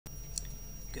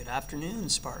Good afternoon,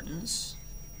 Spartans.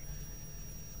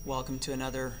 Welcome to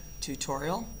another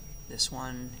tutorial. This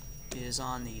one is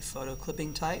on the photo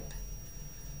clipping type.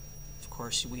 Of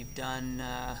course, we've done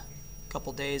a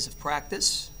couple days of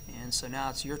practice, and so now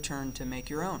it's your turn to make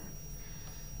your own.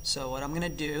 So what I'm going to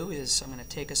do is I'm going to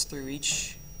take us through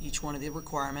each one of the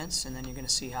requirements, and then you're going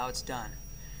to see how it's done.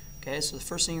 Okay, so the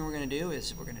first thing we're going to do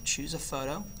is we're going to choose a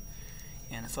photo,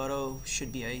 and the photo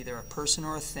should be either a person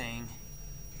or a thing,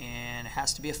 and it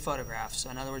has to be a photograph. So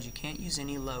in other words, you can't use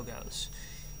any logos.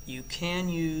 You can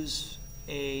use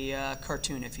a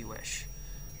cartoon if you wish,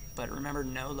 but remember,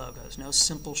 no logos, no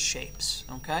simple shapes.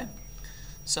 Okay,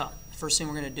 so the first thing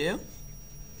we're going to do,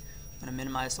 I'm going to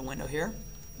minimize the window here,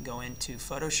 go into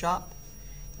Photoshop,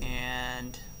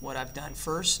 and what I've done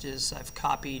first is I've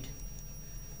copied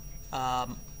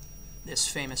this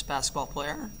famous basketball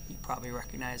player. You probably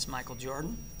recognize Michael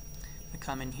Jordan. I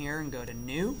come in here and go to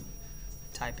New,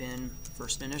 type in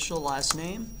first initial, last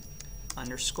name,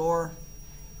 underscore,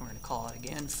 and we're going to call it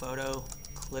again photo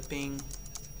clipping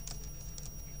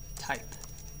type,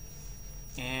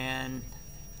 and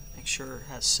make sure it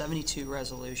has 72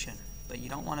 resolution, but you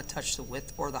don't want to touch the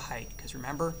width or the height, because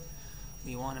remember,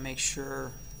 we want to make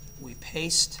sure we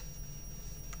paste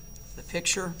the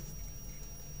picture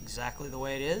exactly the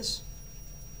way it is.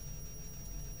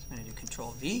 So I'm going to do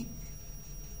Control V.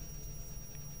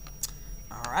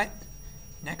 Alright,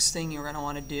 next thing you're going to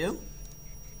want to do,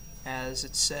 as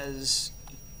it says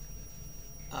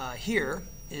here,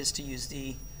 is to use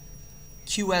the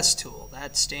QS tool.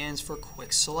 That stands for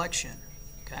Quick Selection.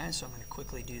 Okay, so I'm going to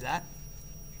quickly do that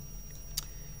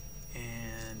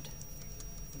and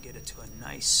get it to a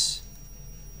nice,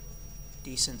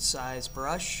 decent size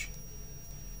brush.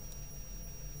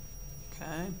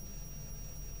 Okay.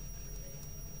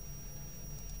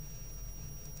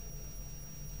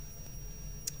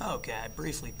 Okay, I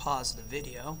briefly paused the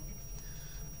video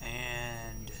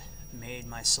and made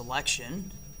my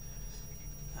selection.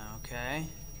 Okay,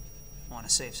 I want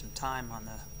to save some time on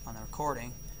the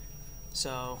recording.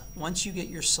 So once you get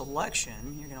your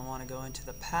selection, you're going to want to go into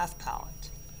the path palette.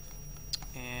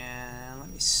 And let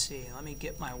me see, let me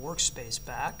get my workspace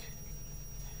back.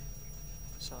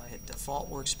 So I hit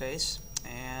default workspace,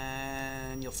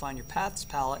 and you'll find your paths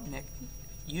palette, and it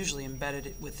usually embedded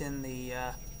it within the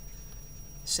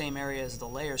same area as the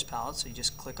layers palette. So you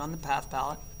just click on the path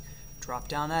palette, drop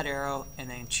down that arrow, and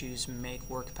then choose make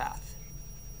work path.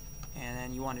 And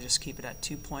then you want to just keep it at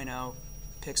 2.0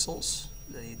 pixels,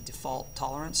 the default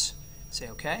tolerance. Say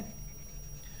OK.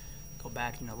 Go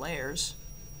back into layers,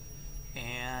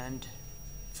 and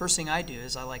first thing I do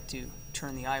is I like to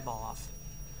turn the eyeball off.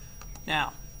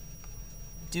 Now,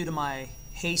 due to my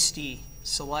hasty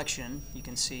selection, you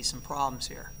can see some problems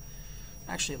here.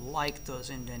 I actually like those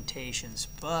indentations,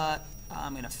 but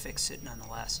I'm going to fix it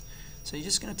nonetheless. So you're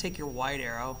just going to take your white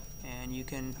arrow and you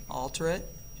can alter it,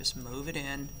 just move it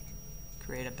in,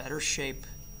 create a better shape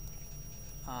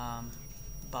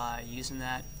by using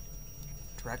that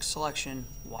direct selection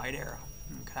white arrow.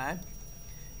 Okay,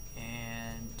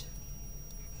 and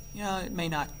you know, it may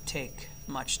not take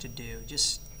much to do.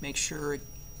 Just make sure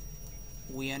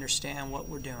we understand what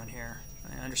we're doing here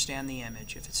and understand the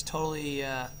image. If it's totally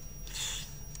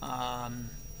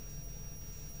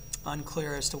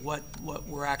unclear as to what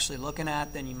we're actually looking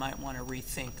at, then you might want to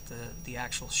rethink the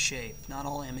actual shape. Not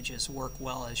all images work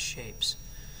well as shapes.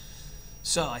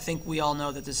 So I think we all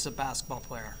know that this is a basketball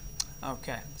player.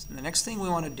 Okay, so the next thing we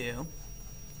want to do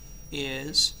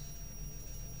is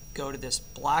go to this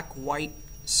black-white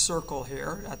circle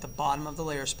here at the bottom of the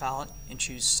layers palette and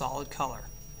choose solid color.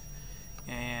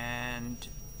 And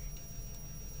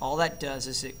all that does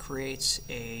is it creates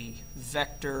a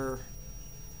vector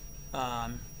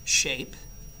shape,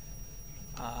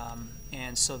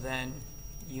 and so then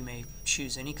you may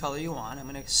choose any color you want. I'm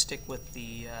going to stick with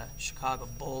the Chicago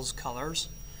Bulls colors.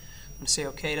 I'm going to say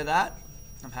OK to that.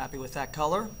 I'm happy with that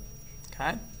color.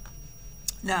 Okay.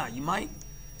 Now you might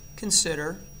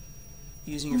consider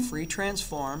using your free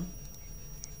transform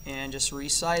and just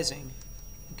resizing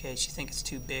in case you think it's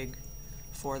too big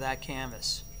for that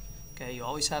canvas. Okay, you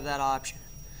always have that option.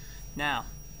 Now,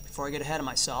 before I get ahead of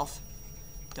myself,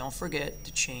 don't forget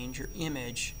to change your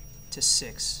image to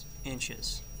 6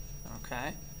 inches.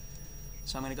 Okay,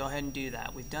 so I'm going to go ahead and do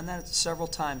that. We've done that several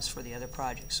times for the other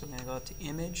projects. So I'm going to go up to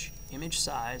image, image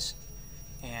size,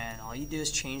 and all you do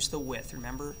is change the width.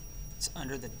 Remember, it's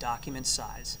under the document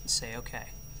size, and say OK.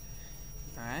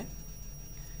 Alright,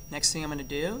 next thing I'm going to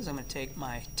do is I'm going to take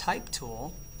my type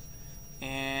tool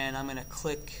and I'm going to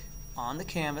click on the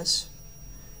canvas,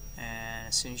 and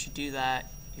as soon as you do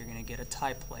that, you're going to get a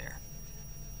type layer.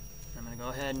 I'm going to go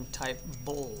ahead and type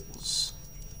Bulls.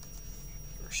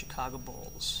 Chicago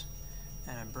Bulls.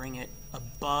 And I bring it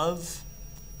above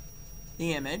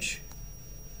the image.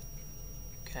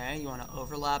 Okay, you want to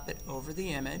overlap it over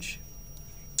the image.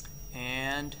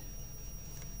 And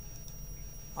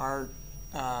our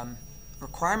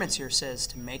requirements here says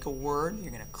to make a word,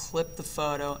 you're going to clip the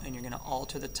photo and you're going to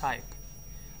alter the type,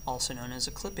 also known as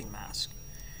a clipping mask.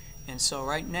 And so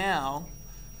right now,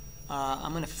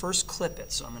 I'm going to first clip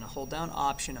it. So I'm going to hold down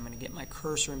Option. I'm going to get my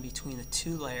cursor in between the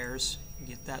two layers.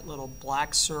 Get that little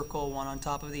black circle, one on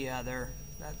top of the other,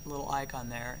 that little icon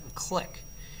there, and click.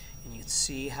 And you can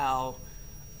see how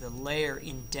the layer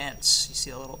indents. You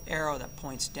see a little arrow that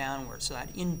points downward. So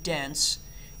that indents,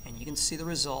 and you can see the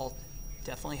result.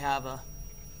 Definitely have a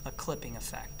clipping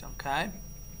effect, okay?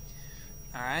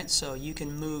 All right, so you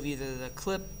can move either the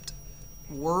clipped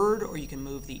word or you can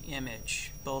move the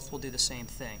image. Both will do the same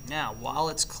thing. Now, while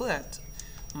it's clipped,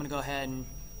 I'm going to go ahead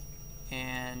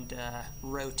and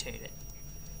rotate it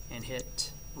and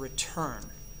hit return.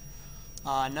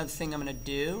 Another thing I'm going to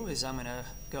do is I'm going to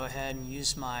go ahead and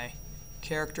use my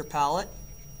character palette,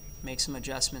 make some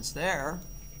adjustments there,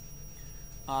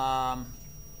 and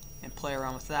play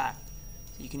around with that.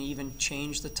 You can even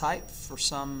change the type for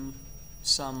some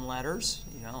letters.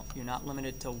 You know, you're not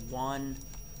limited to one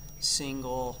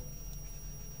single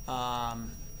font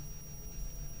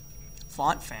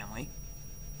family.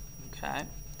 Okay.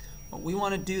 What we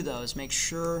want to do though is make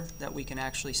sure that we can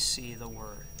actually see the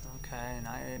word. Okay, and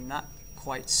I am not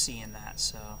quite seeing that,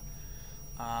 so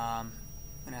I'm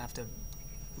going to have to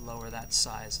lower that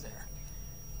size there.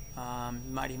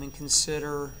 You might even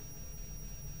consider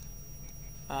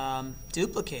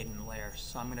duplicating the layers,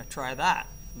 so I'm going to try that.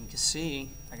 You can see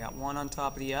I got one on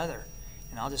top of the other,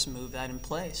 and I'll just move that in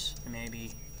place and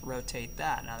maybe rotate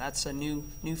that. Now that's a new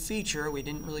feature. We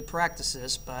didn't really practice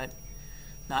this, but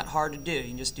not hard to do. You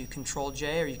can just do Control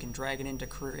J, or you can drag it in to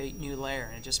create new layer,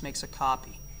 and it just makes a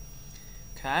copy.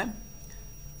 Okay,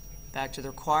 back to the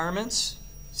requirements.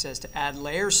 It says to add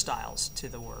layer styles to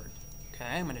the word. Okay,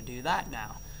 I'm going to do that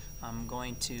now. I'm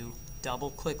going to double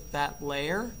click that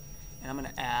layer, and I'm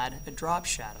going to add a drop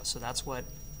shadow. So that's what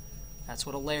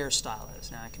a layer style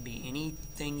is. Now it can be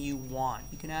anything you want.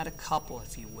 You can add a couple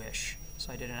if you wish.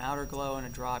 So I did an outer glow and a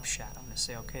drop shadow. I'm going to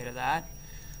say OK to that.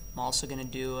 I'm also going to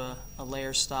do a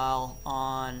layer style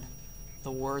on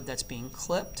the word that's being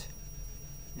clipped.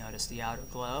 Notice the outer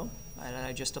glow that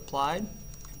I just applied.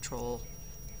 Control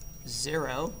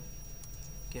 0.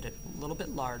 Get it a little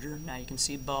bit larger. Now you can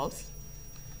see both.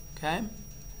 Okay.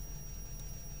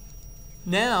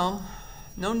 Now,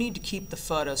 no need to keep the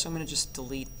photo, so I'm going to just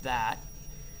delete that.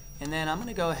 And then I'm going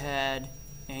to go ahead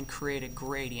and create a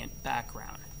gradient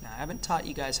background. Now, I haven't taught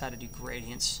you guys how to do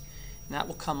gradients, and that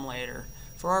will come later.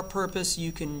 For our purpose,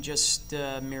 you can just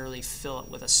merely fill it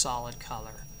with a solid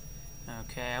color.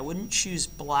 Okay, I wouldn't choose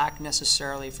black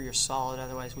necessarily for your solid,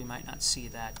 otherwise we might not see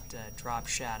that drop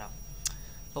shadow.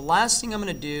 The last thing I'm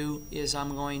going to do is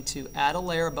I'm going to add a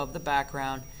layer above the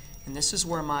background, and this is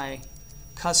where my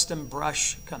custom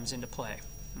brush comes into play.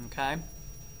 Okay,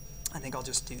 I think I'll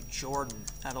just do Jordan.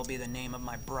 That'll be the name of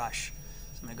my brush.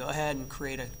 So I'm going to go ahead and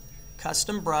create a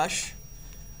custom brush.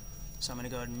 So I'm going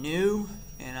to go to New,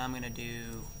 and I'm going to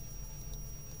do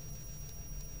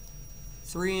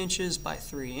 3 inches by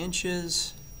 3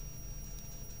 inches,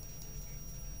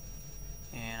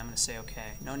 and I'm going to say OK.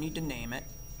 No need to name it.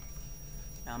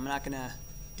 Now I'm not going to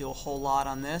do a whole lot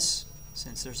on this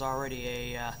since there's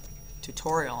already a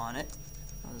tutorial on it.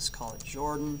 I'll just call it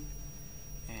Jordan,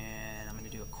 and I'm going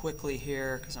to do it quickly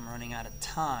here because I'm running out of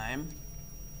time.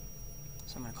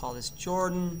 So I'm going to call this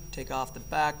Jordan, take off the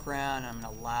background, and I'm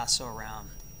going to lasso around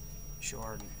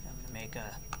Jordan. I'm going to make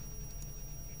a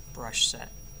brush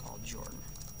set called Jordan.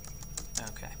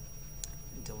 Okay,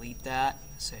 delete that,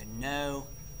 say no.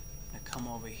 I'm going to come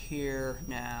over here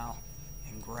now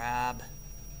and grab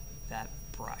that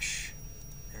brush.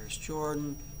 There's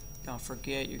Jordan. Don't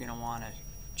forget, you're going to want to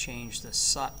change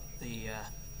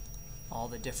all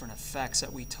the different effects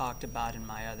that we talked about in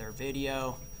my other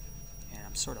video. And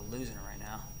I'm sort of losing it right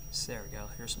now. So there we go.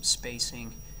 Here's some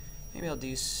spacing. Maybe I'll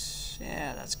do,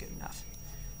 yeah, that's good enough.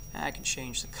 I can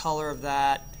change the color of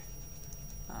that.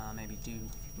 Maybe do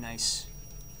nice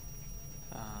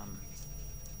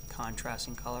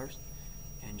contrasting colors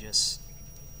and just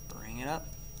bring it up.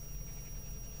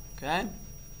 Okay.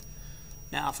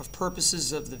 Now, for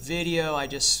purposes of the video, I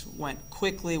just went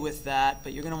quickly with that,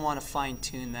 but you're going to want to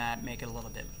fine-tune that, make it a little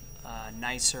bit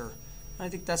nicer. I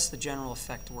think that's the general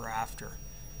effect we're after.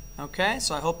 Okay,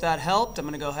 so I hope that helped. I'm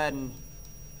going to go ahead and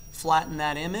flatten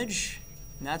that image,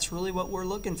 and that's really what we're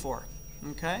looking for.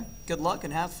 Okay, good luck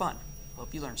and have fun.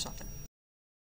 Hope you learned something.